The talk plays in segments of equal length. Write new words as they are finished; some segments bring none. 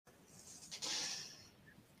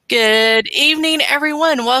Good evening,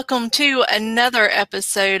 everyone. Welcome to another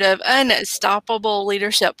episode of Unstoppable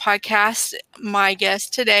Leadership Podcast. My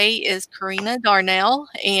guest today is Karina Darnell,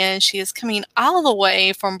 and she is coming all the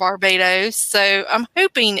way from Barbados. So I'm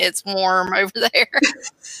hoping it's warm over there.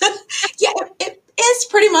 Yeah, it is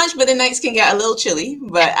pretty much, but the nights can get a little chilly,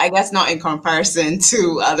 but I guess not in comparison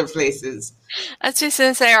to other places. I was just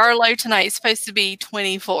going to say our low tonight is supposed to be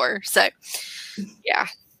 24. So, yeah,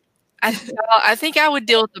 I think I would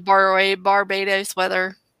deal with the Barbados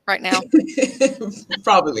weather right now.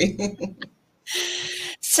 Probably.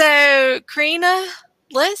 So, Karina,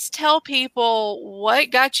 let's tell people what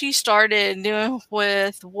got you started doing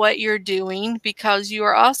with what you're doing, because you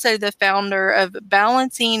are also the founder of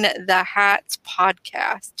Balancing the Hats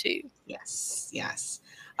podcast too. Yes.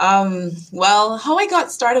 Well, how I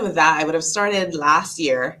got started with that, I would have started last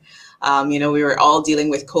year. We were all dealing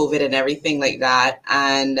with COVID and everything like that.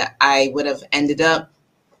 And I would have ended up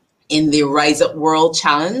in the Rise Up World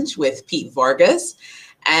Challenge with Pete Vargas.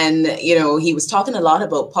 And, he was talking a lot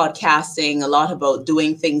about podcasting, a lot about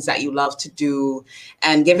doing things that you love to do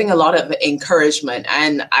and giving a lot of encouragement.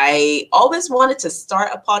 And I always wanted to start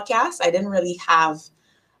a podcast. I didn't really have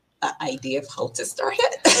an idea of how to start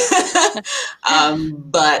it.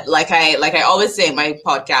 But like I always say in my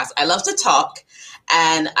podcast, I love to talk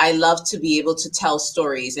and I love to be able to tell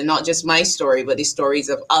stories, and not just my story, but the stories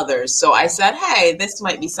of others. So I said, hey, this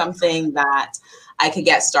might be something that I could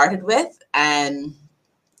get started with. And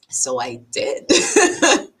so I did.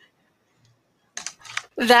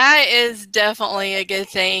 That is definitely a good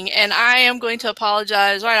thing. And I am going to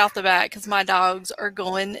apologize right off the bat because my dogs are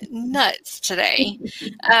going nuts today.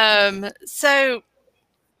 So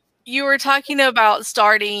you were talking about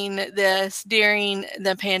starting this during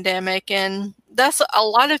the pandemic, and that's a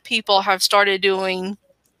lot of people have started doing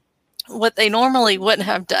what they normally wouldn't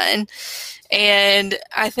have done. And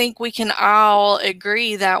I think we can all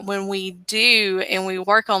agree that when we do and we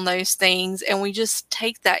work on those things and we just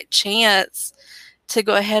take that chance to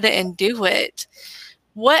go ahead and do it.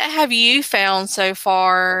 What have you found so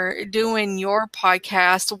far doing your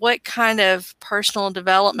podcast? What kind of personal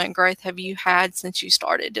development growth have you had since you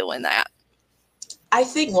started doing that? I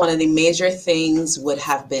think one of the major things would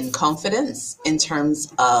have been confidence in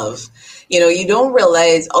terms of, you don't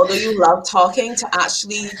realize, although you love talking, to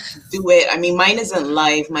actually do it. I mean, mine isn't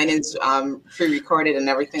live, mine is pre-recorded and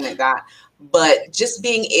everything like that. But just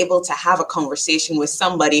being able to have a conversation with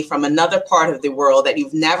somebody from another part of the world that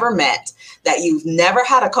you've never met, that you've never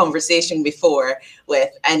had a conversation before with,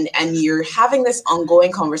 and you're having this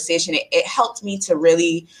ongoing conversation, it helped me to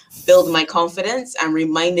really build my confidence and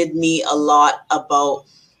reminded me a lot about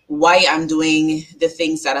why I'm doing the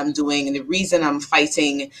things that I'm doing and the reason I'm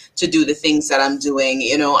fighting to do the things that I'm doing,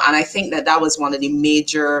 and I think that was one of the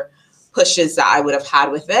major pushes that I would have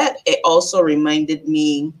had with it. It also reminded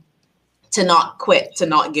me to not quit, to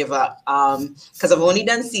not give up. Because I've only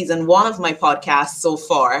done season 1 of my podcast so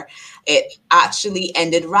far. It actually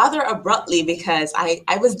ended rather abruptly because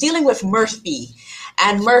I was dealing with Murphy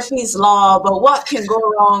and Murphy's Law, but what can go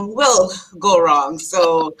wrong will go wrong.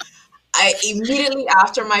 So I immediately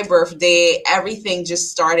after my birthday, everything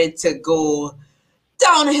just started to go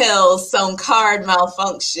downhill. Some card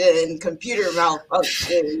malfunction, computer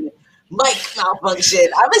malfunction, mic malfunction.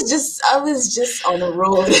 I was just on the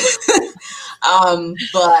road.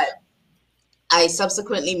 But I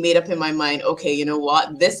subsequently made up in my mind, okay, you know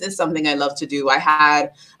what? This is something I love to do. I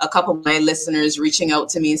had a couple of my listeners reaching out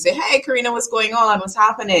to me and say, hey, Karina, what's going on? What's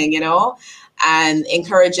happening? And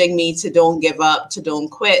encouraging me to don't give up, to don't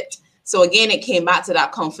quit. So again, it came back to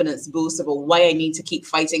that confidence boost about why I need to keep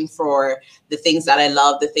fighting for the things that I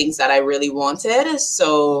love, the things that I really wanted.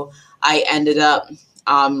 So I ended up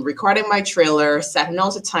recording my trailer, setting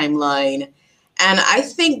out a timeline. And I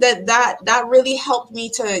think that really helped me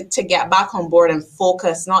to get back on board and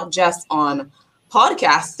focus not just on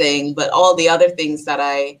podcasting, but all the other things that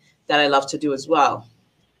I love to do as well.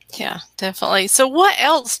 Yeah, definitely. So what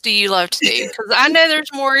else do you love to do? Because I know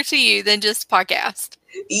there's more to you than just podcast.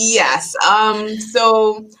 Yes.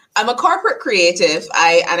 So I'm a corporate creative.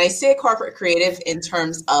 I say corporate creative in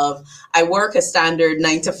terms of I work a standard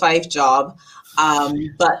 9-to-5 job.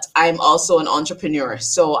 But I'm also an entrepreneur.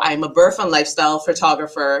 So I'm a birth and lifestyle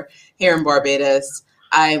photographer here in Barbados.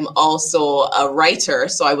 I'm also a writer.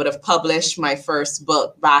 So I would have published my first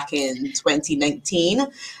book back in 2019.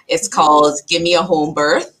 It's called Give Me a Home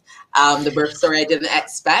Birth. The birth story I didn't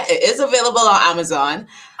expect. It is available on Amazon.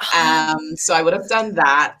 So I would have done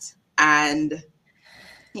that. And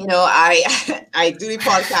I do the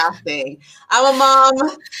podcasting. I'm a mom,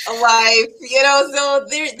 a wife, so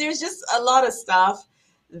there's just a lot of stuff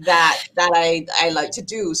that I like to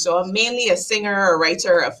do. So I'm mainly a singer, a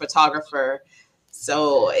writer, a photographer.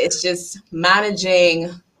 So it's just managing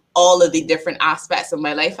all of the different aspects of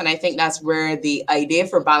my life. And I think that's where the idea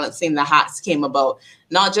for Balancing the Hats came about.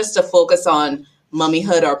 Not just to focus on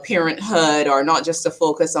mommyhood or parenthood, or not just to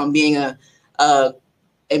focus on being a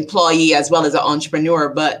employee as well as an entrepreneur,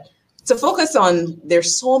 but to focus on,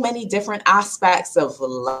 there's so many different aspects of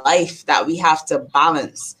life that we have to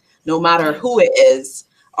balance, no matter who it is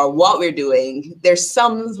or what we're doing. There's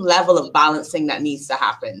some level of balancing that needs to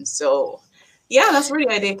happen. So yeah, that's where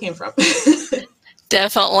the idea came from.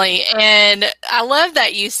 Definitely. And I love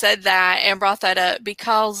that you said that and brought that up,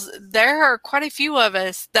 because there are quite a few of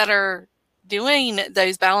us that are doing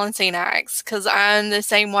those balancing acts, because I'm the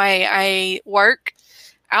same way. I work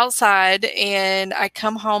outside and I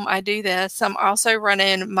come home, I do this. I'm also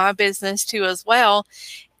running my business too as well.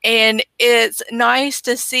 And it's nice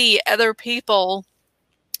to see other people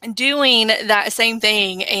doing that same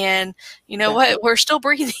thing. And you know what? We're still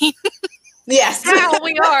breathing. Yes. How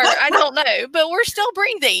we are, I don't know, but we're still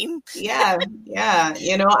breathing. Yeah.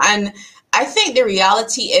 And I think the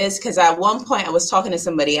reality is, because at one point I was talking to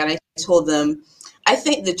somebody and I told them, I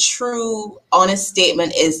think the true honest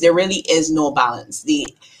statement is there really is no balance.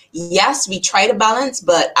 Yes, we try to balance,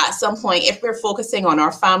 but at some point, if we're focusing on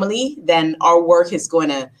our family, then our work is going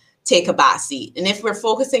to take a back seat. And if we're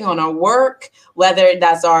focusing on our work, whether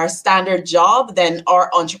that's our standard job, then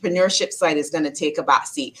our entrepreneurship side is going to take a back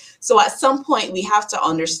seat. So at some point, we have to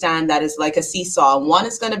understand that it's like a seesaw. One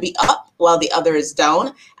is going to be up while the other is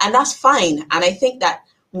down, and that's fine. And I think that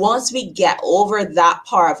once we get over that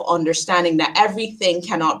part of understanding that everything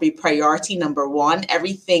cannot be priority number one,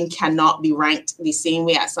 everything cannot be ranked the same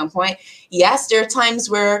way at some point. Yes, there are times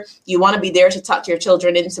where you want to be there to tuck your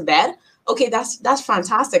children into bed. Okay, that's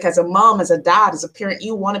fantastic. As a mom, as a dad, as a parent,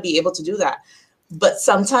 you want to be able to do that. But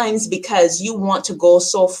sometimes, because you want to go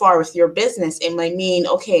so far with your business, it might mean,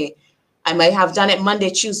 okay, I might have done it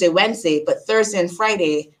Monday, Tuesday, Wednesday, but Thursday and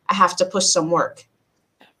Friday, I have to push some work.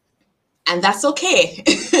 And that's okay.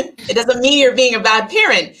 It doesn't mean you're being a bad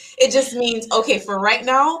parent. It just means, okay, for right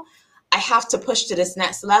now, I have to push to this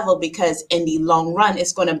next level, because in the long run,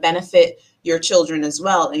 it's going to benefit your children as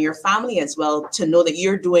well and your family as well, to know that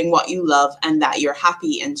you're doing what you love and that you're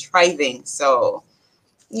happy and thriving. So,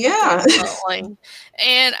 yeah. Definitely.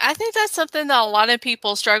 And I think that's something that a lot of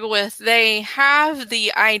people struggle with. They have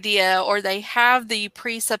the idea, or they have the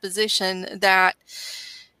presupposition that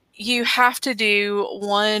you have to do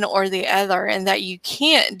one or the other and that you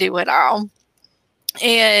can't do it all.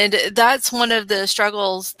 And that's one of the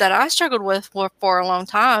struggles that I struggled with for a long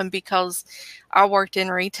time, because I worked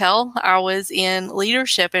in retail. I was in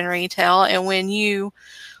leadership in retail. And when you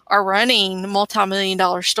are running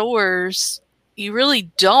multi-million-dollar stores, you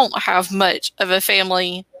really don't have much of a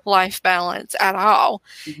family life balance at all.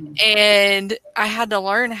 Mm-hmm. And I had to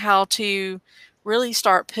learn how to really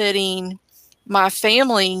start putting my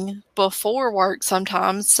family before work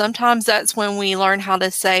sometimes. Sometimes that's when we learn how to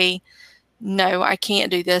say, no, I can't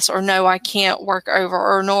do this, or no, I can't work over,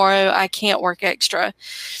 or no, I can't work extra.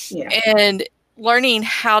 Yeah. And learning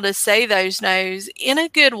how to say those no's in a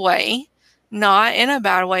good way, not in a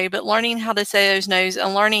bad way, but learning how to say those no's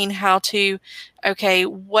and learning how to, okay,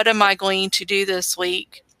 what am I going to do this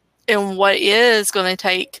week? And what is going to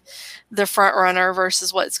take the front runner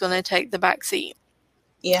versus what's going to take the back seat?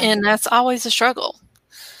 Yeah. And that's always a struggle.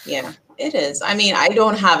 Yeah, it is. I mean, I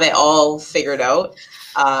don't have it all figured out.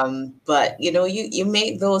 But you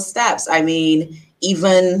make those steps. I mean,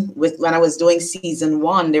 even with when I was doing season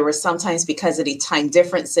 1, there were sometimes, because of the time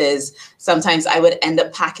differences, sometimes I would end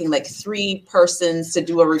up packing like 3 persons to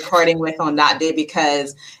do a recording with on that day,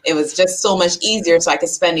 because it was just so much easier. So I could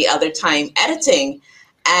spend the other time editing.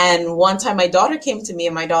 And one time my daughter came to me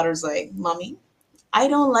and my daughter's like, Mommy, I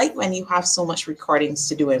don't like when you have so much recordings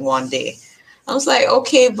to do in one day. I was like,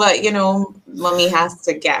 okay, but Mommy has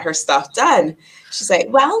to get her stuff done. She's like,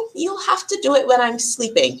 well, you'll have to do it when I'm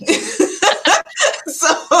sleeping. So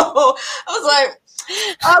I was like,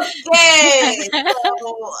 okay.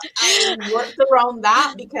 So I worked around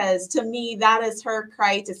that, because to me, that is her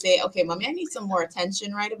cry to say, okay, Mommy, I need some more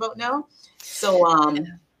attention right about now. So,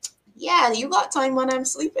 yeah, you got time when I'm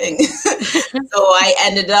sleeping. So I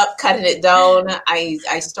ended up cutting it down. I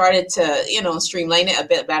started to, streamline it a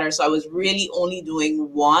bit better. So I was really only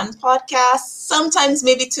doing 1 podcast, sometimes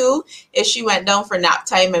maybe 2, if she went down for nap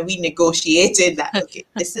time, and we negotiated that, okay,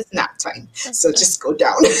 this is nap time, so just go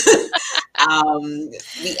down.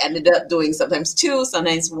 We ended up doing sometimes 2,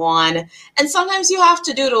 sometimes 1. And sometimes you have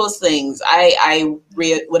to do those things. I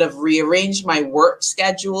would have rearranged my work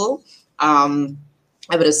schedule.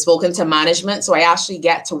 I would have spoken to management. So I actually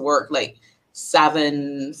get to work like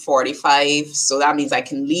 7:45. So that means I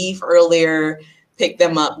can leave earlier, pick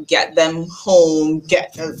them up, get them home,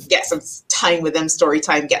 get some time with them, story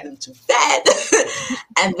time, get them to bed.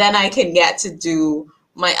 And then I can get to do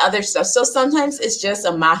my other stuff. So sometimes it's just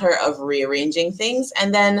a matter of rearranging things.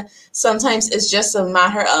 And then sometimes it's just a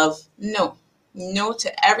matter of no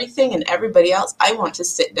to everything and everybody else. I want to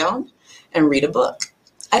sit down and read a book.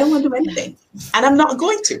 I don't want to do anything, and I'm not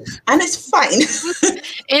going to, and it's fine.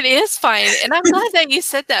 It is fine. And I'm glad that you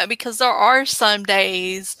said that, because there are some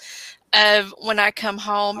days of when I come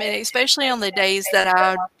home, and especially on the days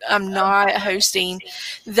that I'm not hosting,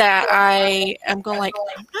 that I am going like,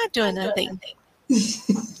 I'm not doing nothing.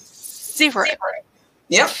 Zero.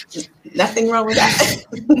 Yep. Nothing wrong with that.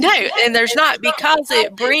 No, and there's not, because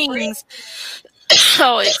it brings...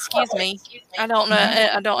 Oh, excuse me. I don't know.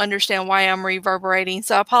 I don't understand why I'm reverberating.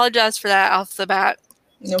 So I apologize for that off the bat.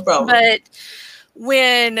 No problem. But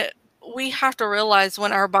when we have to realize,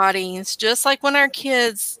 when our bodies, just like when our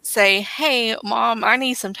kids say, hey, Mom, I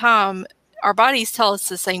need some time, our bodies tell us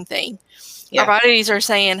the same thing. Yeah. Our bodies are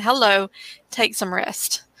saying, hello, take some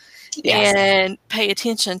rest. Yes. And pay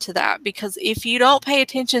attention to that, because if you don't pay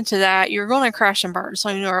attention to that, you're going to crash and burn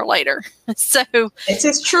sooner or later. So it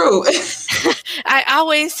is true. I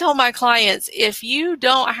always tell my clients, if you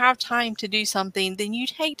don't have time to do something, then you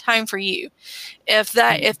take time for you. If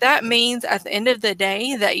that means at the end of the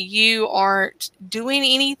day that you aren't doing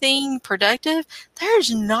anything productive,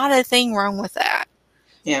 there's not a thing wrong with that.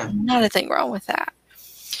 Yeah. Not a thing wrong with that.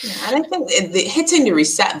 Yeah, and I think hitting the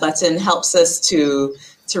reset button helps us to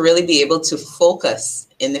really be able to focus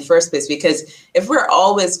in the first place. Because if we're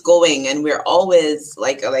always going and we're always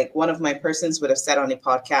like one of my persons would have said on a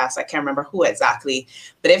podcast, I can't remember who exactly,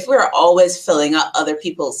 but if we're always filling up other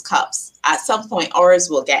people's cups, at some point ours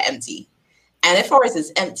will get empty. And if ours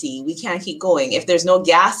is empty, we can't keep going. If there's no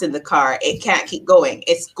gas in the car, it can't keep going.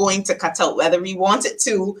 It's going to cut out whether we want it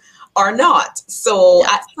to or not. So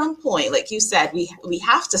at some point, like you said, we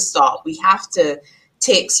have to stop. We have to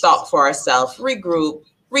take stock for ourselves, regroup,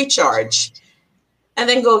 recharge, and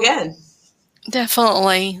then go again.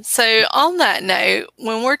 Definitely. So on that note,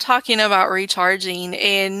 when we're talking about recharging,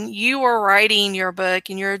 and you were writing your book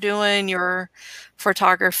and you're doing your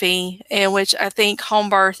photography, in which I think home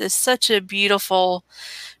birth is such a beautiful,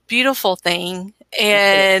 beautiful thing.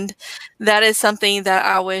 And that is something that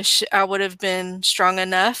I wish I would have been strong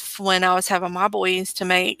enough when I was having my boys to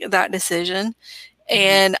make that decision.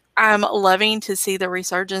 And I'm loving to see the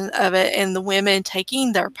resurgence of it and the women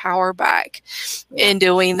taking their power back in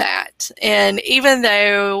doing that. And even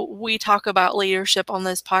though we talk about leadership on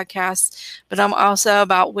this podcast, but I'm also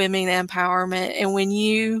about women empowerment. And when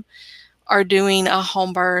you are doing a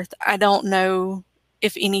home birth, I don't know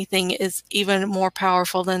if anything is even more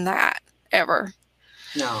powerful than that ever.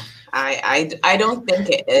 No, I don't think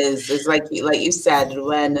it is. It's like you said,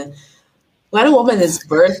 when a woman is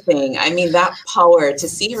birthing, I mean, that power, to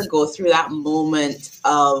see her go through that moment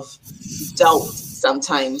of doubt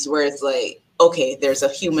sometimes, where it's like, okay, there's a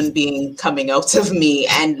human being coming out of me,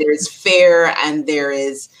 and there's fear and there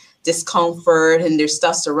is discomfort and there's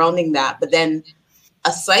stuff surrounding that. But then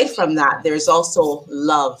aside from that, there's also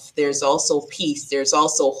love, there's also peace, there's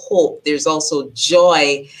also hope, there's also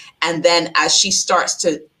joy. And then as she starts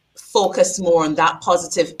to focus more on that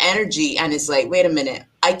positive energy, and it's like, wait a minute,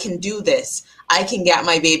 I can do this. I can get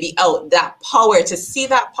my baby out. That power, to see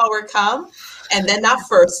that power come, and then that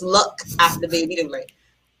first look at the baby, they're like,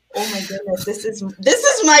 oh my goodness, this is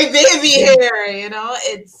my baby here. You know,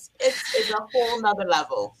 it's a whole nother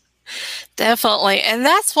level. Definitely. And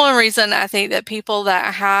that's one reason I think that people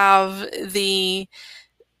that have the,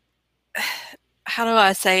 how do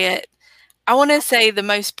I say it? I want to say the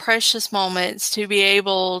most precious moments, to be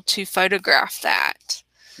able to photograph that.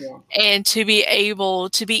 Yeah. And to be able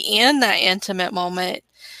to be in that intimate moment.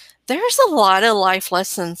 There's a lot of life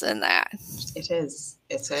lessons in that. It is.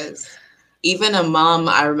 Even a mom,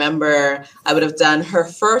 I remember I would have done her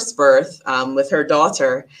first birth with her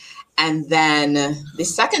daughter. And then the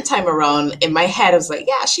second time around, in my head, I was like,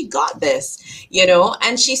 yeah, she got this, you know,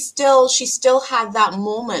 and she still had that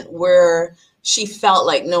moment where she felt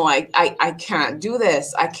like, no, I can't do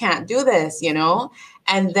this. I can't do this, you know.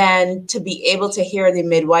 And then to be able to hear the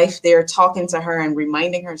midwife there talking to her and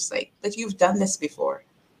reminding her, it's like, but you've done this before.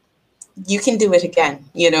 You can do it again,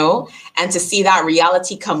 you know, and to see that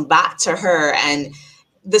reality come back to her, and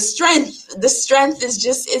the strength is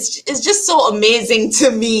just so amazing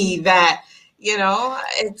to me that, you know,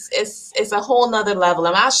 it's a whole nother level.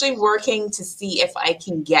 I'm actually working to see if I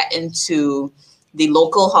can get into the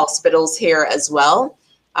local hospitals here as well.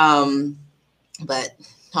 But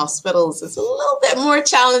hospitals is a little bit more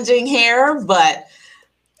challenging here, but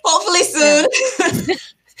hopefully soon. Yeah.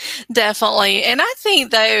 Definitely. And I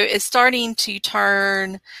think, though, it's starting to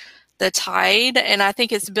turn the tide, and I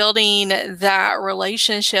think it's building that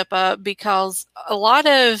relationship up, because a lot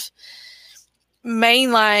of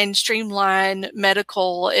mainline, streamlined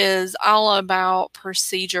medical is all about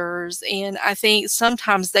procedures, and I think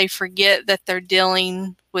sometimes they forget that they're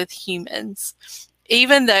dealing with humans.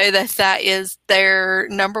 Even though that is their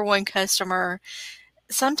number one customer,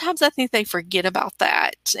 sometimes I think they forget about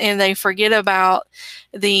that, and they forget about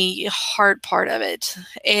the hard part of it.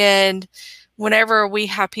 And whenever we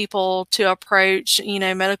have people to approach,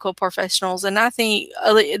 medical professionals, and I think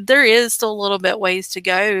there is still a little bit ways to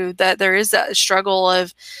go, that there is that struggle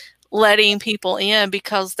of letting people in,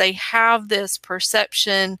 because they have this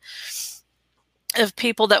perception of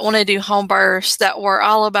people that want to do home births that were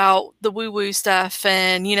all about the woo-woo stuff,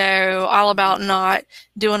 and all about not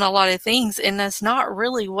doing a lot of things, and that's not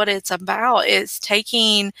really what it's about. It's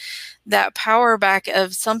taking that power back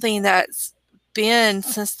of something that's been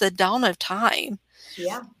since the dawn of time.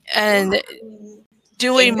 Yeah. And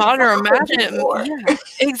doing modern medicine, yeah,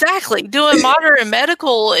 exactly. Doing modern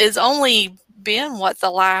medical is only been the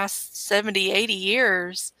last 70, 80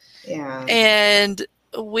 years. Yeah. And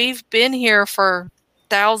we've been here for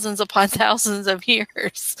thousands upon thousands of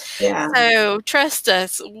years. Yeah. So trust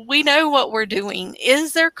us, we know what we're doing.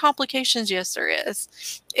 Is there complications? Yes, there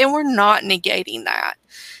is. And we're not negating that.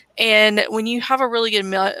 And when you have a really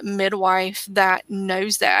good midwife that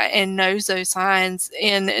knows that and knows those signs,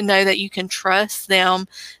 and know that you can trust them,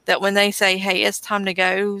 that when they say, hey, it's time to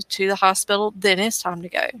go to the hospital, then it's time to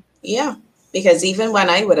go. Yeah. Because even when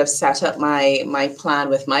I would have set up my plan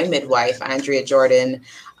with my midwife, Andrea Jordan,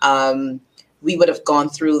 we would have gone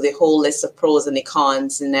through the whole list of pros and the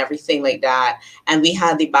cons and everything like that. And we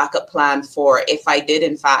had the backup plan for if I did,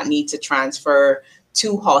 in fact, need to transfer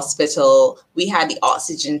to hospital. We had the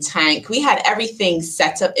oxygen tank. We had everything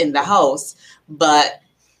set up in the house, but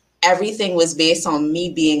everything was based on me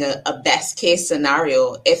being a best case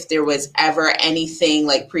scenario. If there was ever anything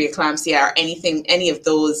like preeclampsia or any of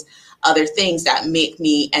those other things that make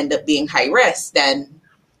me end up being high risk, then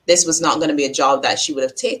this was not going to be a job that she would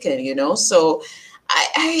have taken, So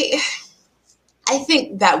I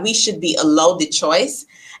think that we should be allowed the choice,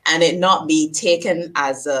 and it not be taken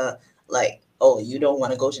as a, like, oh, you don't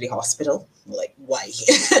want to go to the hospital? Like, why?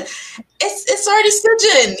 It's already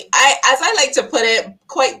surgeon. As I like to put it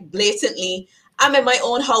quite blatantly, I'm in my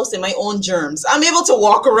own house, in my own germs. I'm able to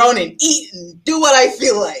walk around and eat and do what I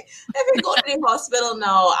feel like. If I go to the hospital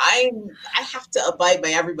now, I have to abide by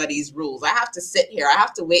everybody's rules. I have to sit here. I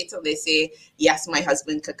have to wait till they say, yes, my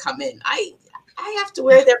husband could come in. I have to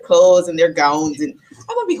wear their clothes and their gowns, and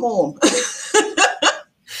I'm going to be home.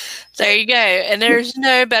 There you go. And there's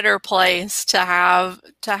no better place to have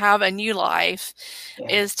a new life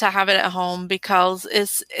is to have it at home, because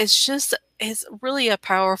it's really a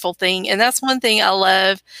powerful thing. And that's one thing I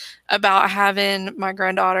love about having my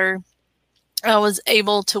granddaughter. I was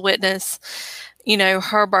able to witness,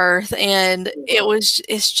 her birth, and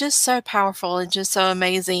it's just so powerful and just so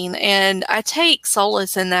amazing. And I take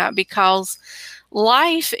solace in that, because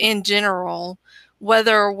life in general,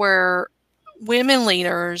 whether we're women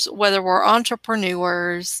leaders, whether we're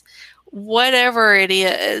entrepreneurs, whatever it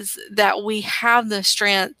is, that we have the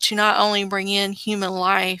strength to not only bring in human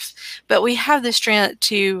life, but we have the strength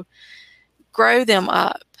to grow them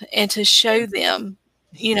up and to show them,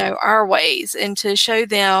 our ways, and to show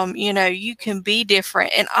them, you can be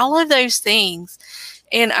different and all of those things.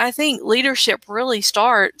 And I think leadership really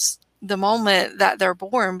starts the moment that they're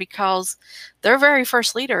born, because their very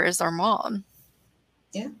first leader is their mom.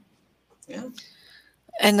 Yeah. Yeah.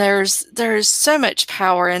 And there's so much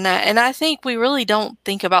power in that. And I think we really don't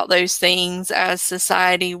think about those things as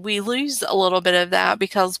society. We lose a little bit of that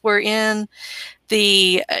because we're in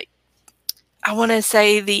the, I want to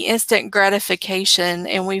say, the instant gratification,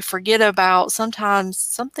 and we forget about sometimes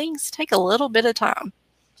some things take a little bit of time.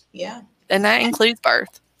 Yeah. And that includes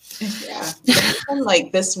birth. Yeah.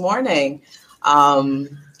 Like this morning,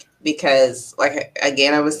 because like,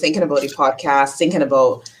 again, I was thinking about the podcast, thinking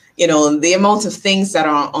about, the amount of things that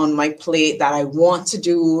are on my plate that I want to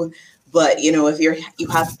do. But, if you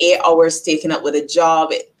have 8 hours taken up with a job,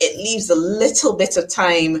 it leaves a little bit of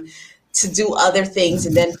time to do other things,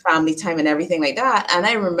 and then family time and everything like that. And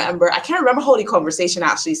I can't remember how the conversation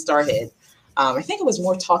actually started. I think it was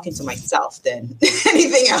more talking to myself than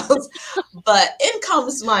anything else. But in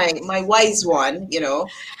comes my wise one,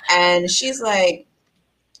 and she's like,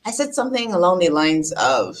 I said something along the lines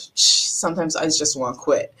of, sometimes I just want to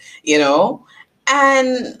quit,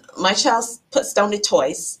 And my child puts down the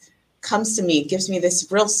toys, comes to me, gives me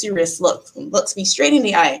this real serious look, and looks me straight in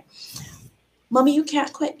the eye. Mommy, you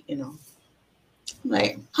can't quit, you know. I'm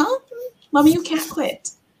like, huh? Mommy, you can't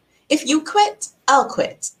quit. If you quit, I'll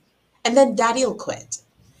quit. And then daddy will quit.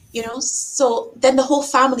 You know, so then the whole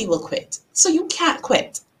family will quit. So you can't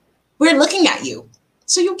quit. We're looking at you.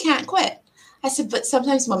 So you can't quit. I said, but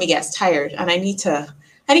sometimes mommy gets tired and I need to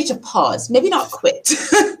pause. Maybe not quit,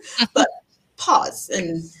 but pause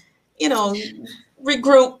and, you know,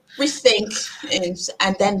 regroup, rethink,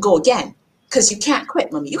 and then go again. Because you can't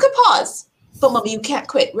quit, mommy. You can pause, but mommy, you can't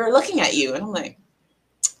quit. We're looking at you. And I'm like,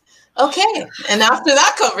 okay. And after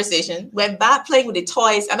that conversation, went back playing with the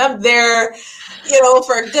toys, and I'm there, you know,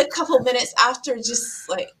 for a good couple of minutes after, just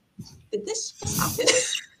like, did this just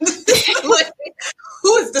happen? Like,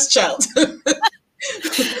 who is this child?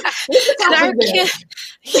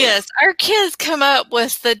 Yes, our kids come up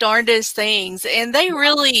with the darndest things, and they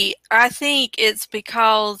really, I think it's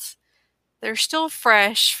because they're still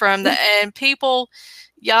fresh from and people,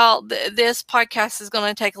 y'all, this podcast is going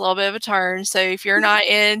to take a little bit of a turn. So if you're not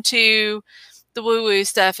into the woo-woo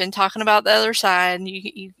stuff and talking about the other side,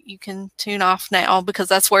 you can tune off now, because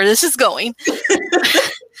that's where this is going.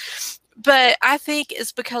 But I think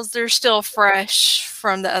it's because they're still fresh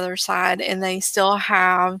from the other side and they still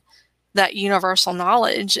have that universal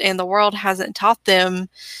knowledge, and the world hasn't taught them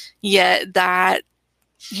yet that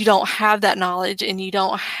you don't have that knowledge and you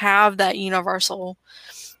don't have that universal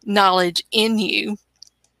knowledge in you.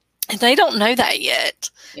 And they don't know that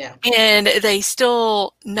yet. Yeah. And they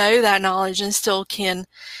still know that knowledge and still can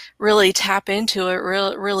really tap into it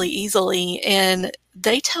really, really easily. And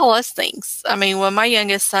they tell us things. I mean, when my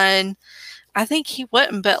youngest son, I think he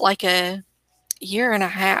wasn't but like a year and a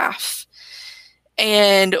half.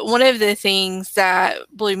 And one of the things that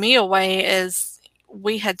blew me away is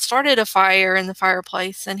we had started a fire in the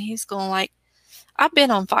fireplace, and he's going like, I've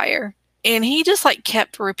been on fire. And he just like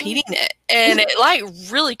kept repeating it. And it like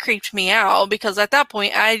really creeped me out, because at that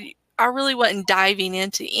point I really wasn't diving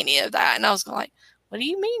into any of that. And I was going like, what do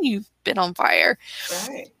you mean you've been on fire?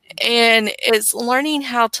 Right. And it's learning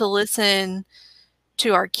how to listen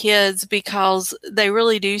to our kids, because they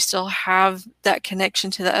really do still have that connection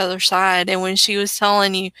to the other side. And when she was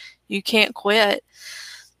telling you, you can't quit,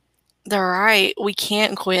 they're right. We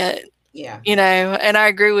can't quit. Yeah. You know, and I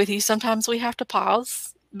agree with you. Sometimes we have to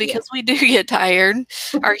pause, because we do get tired.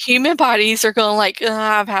 Our human bodies are going like,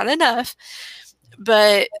 I've had enough.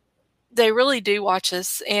 But they really do watch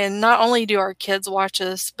us. And not only do our kids watch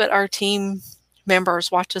us, but our team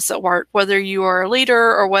members watch us at work, whether you are a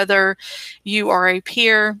leader or whether you are a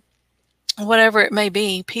peer, whatever it may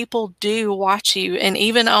be. People do watch you. And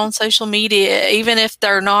even on social media, even if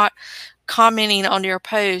they're not commenting on your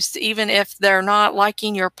posts, even if they're not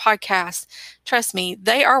liking your podcast, trust me,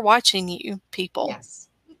 they are watching you, people. Yes.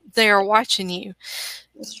 They are watching you.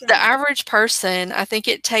 That's right. The average person, I think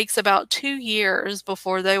it takes about 2 years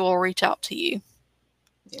before they will reach out to you.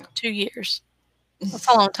 Yeah. 2 years. That's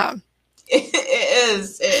a long time. It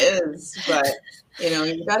is. But, you know,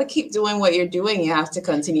 you got to keep doing what you're doing. You have to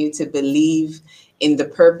continue to believe in the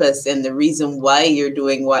purpose and the reason why you're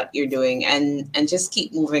doing what you're doing, and just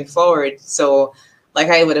keep moving forward. So like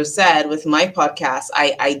I would have said with my podcast,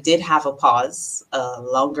 I did have a pause, a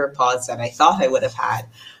longer pause than I thought I would have had.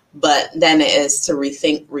 But then it is to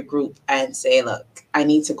rethink, regroup, and say, look, I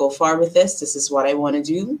need to go far with this. This is what I want to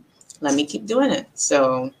do. Let me keep doing it.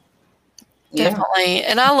 So yeah. Definitely.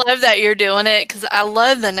 And I love that you're doing it, because I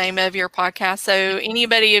love the name of your podcast. So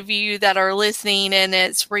anybody of you that are listening and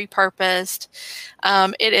it's repurposed,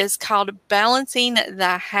 it is called Balancing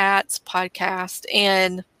the Hats Podcast.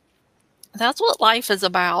 And that's what life is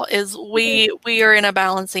about, is we are in a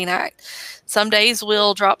balancing act. Some days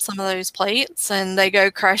we'll drop some of those plates and they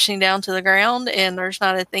go crashing down to the ground, and there's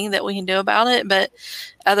not a thing that we can do about it. But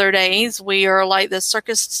other days we are like the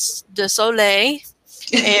Circus du Soleil,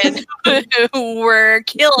 and we're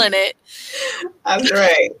killing it. That's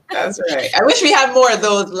right. I wish we had more of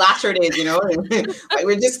those latter days, you know, like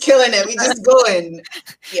we're just killing it. We just going.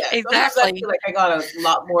 Yeah, exactly. I feel like I got a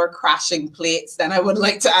lot more crashing plates than I would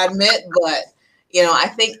like to admit. But, you know, I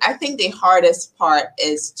think the hardest part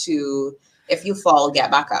is to, if you fall,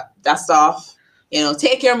 get back up, dust off, you know,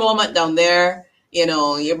 take your moment down there. You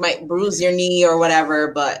know, you might bruise your knee or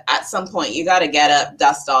whatever, but at some point you got to get up,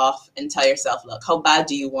 dust off, and tell yourself, look, how bad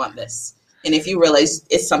do you want this? And if you realize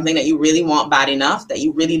it's something that you really want bad enough, that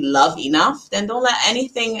you really love enough, then don't let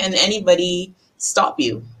anything and anybody stop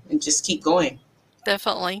you, and just keep going.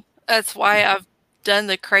 Definitely. That's why I've done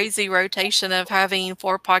the crazy rotation of having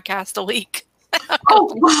 4 podcasts a week.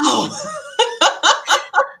 Oh, wow.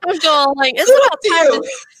 I'm going like, it's Kudos about to time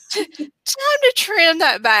you. time to trim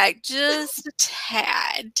that back just a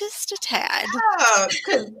tad, just a tad.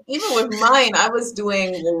 Because even with mine, I was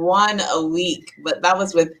doing one a week, but that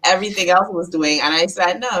was with everything else I was doing. And I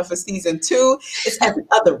said, no, for season 2, it's every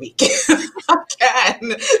other week. I can.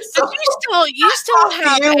 But So you still to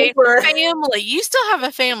have you a for family. You still have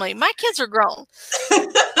a family. My kids are grown.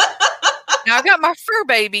 Now I got my fur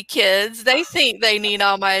baby kids. They think they need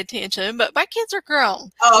all my attention, but my kids are grown.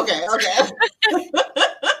 oh, okay.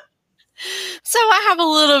 So I have a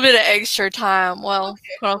little bit of extra time. Well,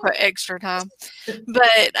 quote unquote extra time.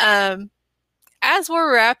 But as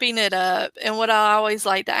we're wrapping it up, and what I always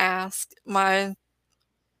like to ask my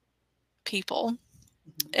people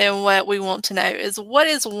and what we want to know is, what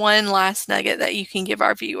is one last nugget that you can give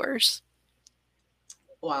our viewers?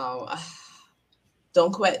 Wow.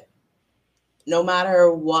 Don't quit. No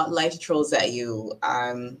matter what life throws at you,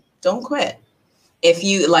 don't quit. If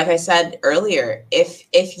you, like I said earlier,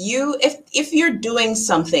 if you're doing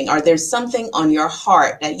something or there's something on your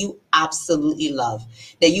heart that you absolutely love,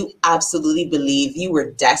 that you absolutely believe you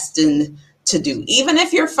were destined to do, even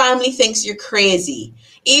if your family thinks you're crazy,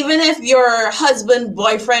 even if your husband,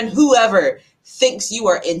 boyfriend, whoever thinks you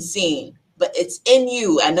are insane, but it's in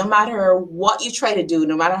you, and no matter what you try to do,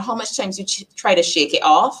 no matter how much times you try to shake it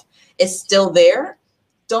off, it's still there.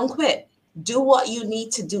 Don't quit. Do what you need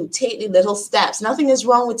to do. Take the little steps. Nothing is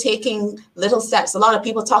wrong with taking little steps. A lot of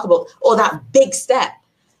people talk about, oh, that big step.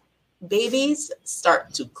 Babies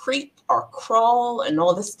start to creep or crawl and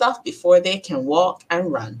all this stuff before they can walk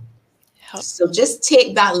and run. Yep. So just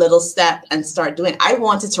take that little step and start doing it. I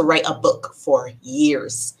wanted to write a book for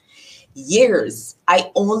years. I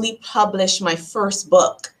only published my first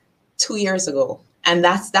book 2 years ago. And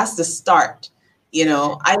that's the start. You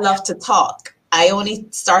know, I love to talk. I only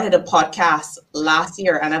started a podcast last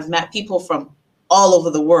year, and I've met people from all over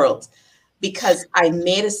the world because I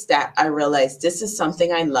made a step. I realized this is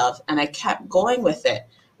something I love, and I kept going with it.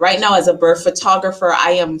 Right now, as a birth photographer,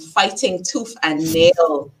 I am fighting tooth and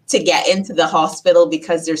nail to get into the hospital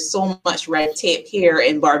because there's so much red tape here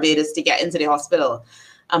in Barbados to get into the hospital.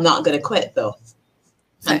 I'm not going to quit, though.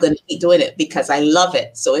 I'm going to keep doing it because I love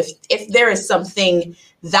it. So if there is something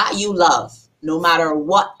that you love, no matter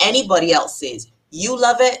what anybody else says, you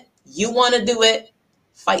love it, you want to do it,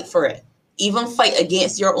 fight for it. Even fight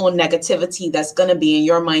against your own negativity that's going to be in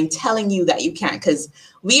your mind telling you that you can't, because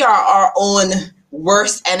we are our own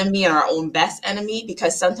worst enemy and our own best enemy,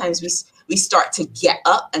 because sometimes we start to get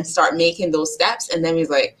up and start making those steps, and then we're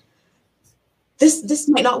like, this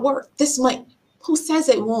might not work. Who says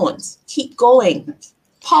it won't? Keep going.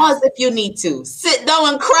 Pause if you need to. Sit down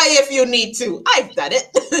and cry if you need to. I've done it.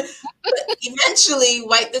 But eventually,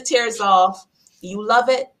 wipe the tears off. You love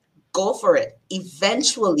it, go for it.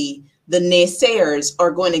 Eventually, the naysayers are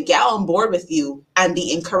going to get on board with you and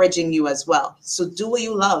be encouraging you as well. So do what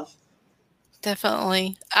you love.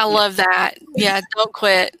 Definitely. I love that. Yeah, don't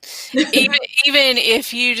quit. Even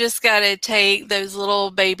if you just got to take those little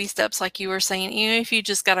baby steps like you were saying, even if you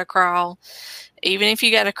just got to crawl, even if you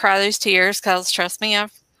got to cry those tears, because trust me,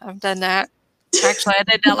 I've done that. Actually, I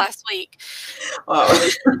did that last week. Wow.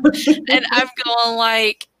 And I'm going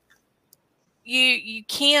like, you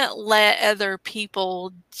can't let other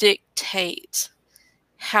people dictate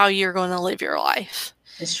how you're going to live your life.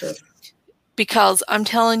 It's true. Because I'm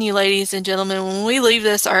telling you, ladies and gentlemen, when we leave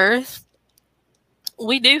this earth,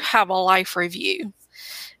 we do have a life review.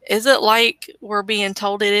 Is it like we're being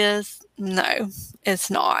told it is? No, it's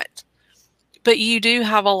not. But you do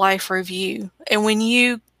have a life review. And when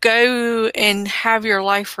you go and have your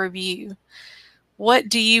life review, what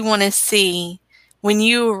do you want to see when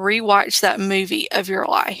you rewatch that movie of your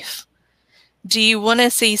life? Do you want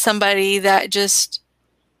to see somebody that just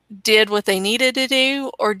did what they needed to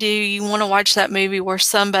do? Or do you want to watch that movie where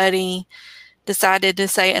somebody decided to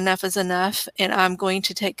say enough is enough and I'm going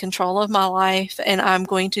to take control of my life and I'm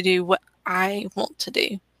going to do what I want to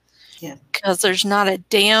do? Yeah. Because there's not a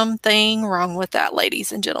damn thing wrong with that,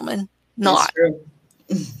 ladies and gentlemen. Not.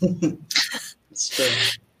 It's true. It's true.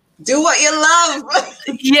 Do what you love.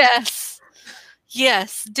 Yes.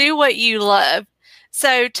 Yes. Do what you love.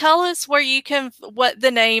 So tell us what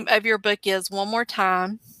the name of your book is one more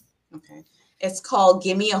time. Okay. It's called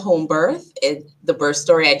Give Me a Home Birth. The birth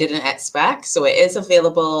story I didn't expect. So it is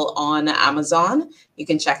available on Amazon. You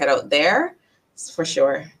can check it out there for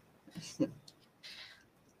sure.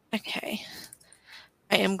 Okay.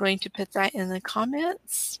 I am going to put that in the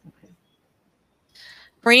comments. Okay.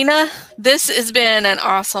 Rena, this has been an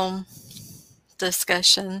awesome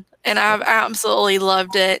discussion, and I've absolutely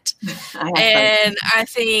loved it. And I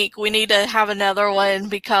think we need to have another one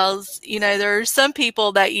because, there are some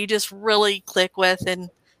people that you just really click with, and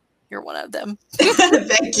you're one of them.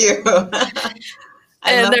 Thank you.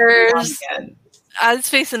 I was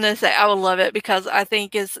fixing to say I would love it because I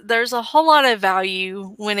think there's a whole lot of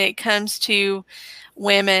value when it comes to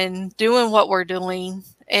women doing what we're doing,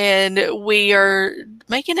 and we are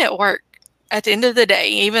making it work at the end of the day,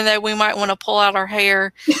 even though we might want to pull out our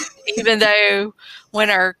hair, even though when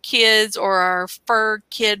our kids or our fur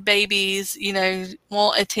kid babies,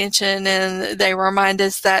 want attention, and they remind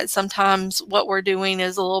us that sometimes what we're doing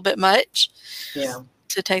is a little bit much. Yeah.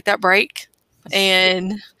 To take that break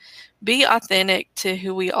and be authentic to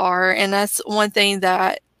who we are. And that's one thing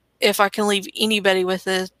that if I can leave anybody with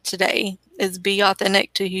it today is be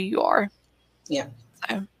authentic to who you are. Yeah.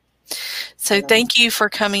 So thank you for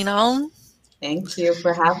coming on. Thank you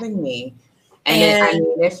for having me. And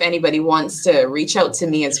if anybody wants to reach out to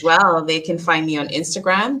me as well, they can find me on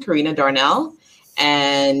Instagram, Karina Darnell.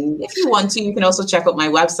 And if you want to, you can also check out my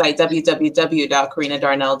website,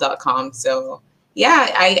 www.karinadarnell.com. So yeah,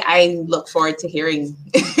 I look forward to hearing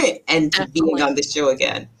and to being on the show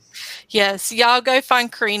again. Yes, y'all go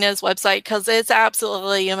find Karina's website because it's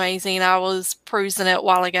absolutely amazing. I was perusing it a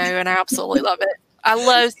while ago and I absolutely love it. I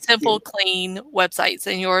love simple, clean websites,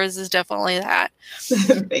 and yours is definitely that.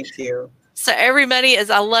 Thank you. So everybody,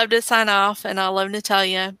 I love to sign off, and I love to tell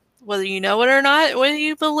you, whether you know it or not, whether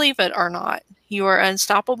you believe it or not, you are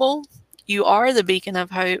unstoppable. You are the beacon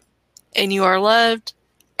of hope, and you are loved.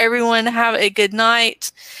 Everyone have a good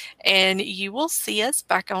night, and you will see us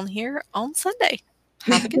back on here on Sunday.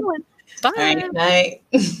 Have a good one. Bye. All right, night.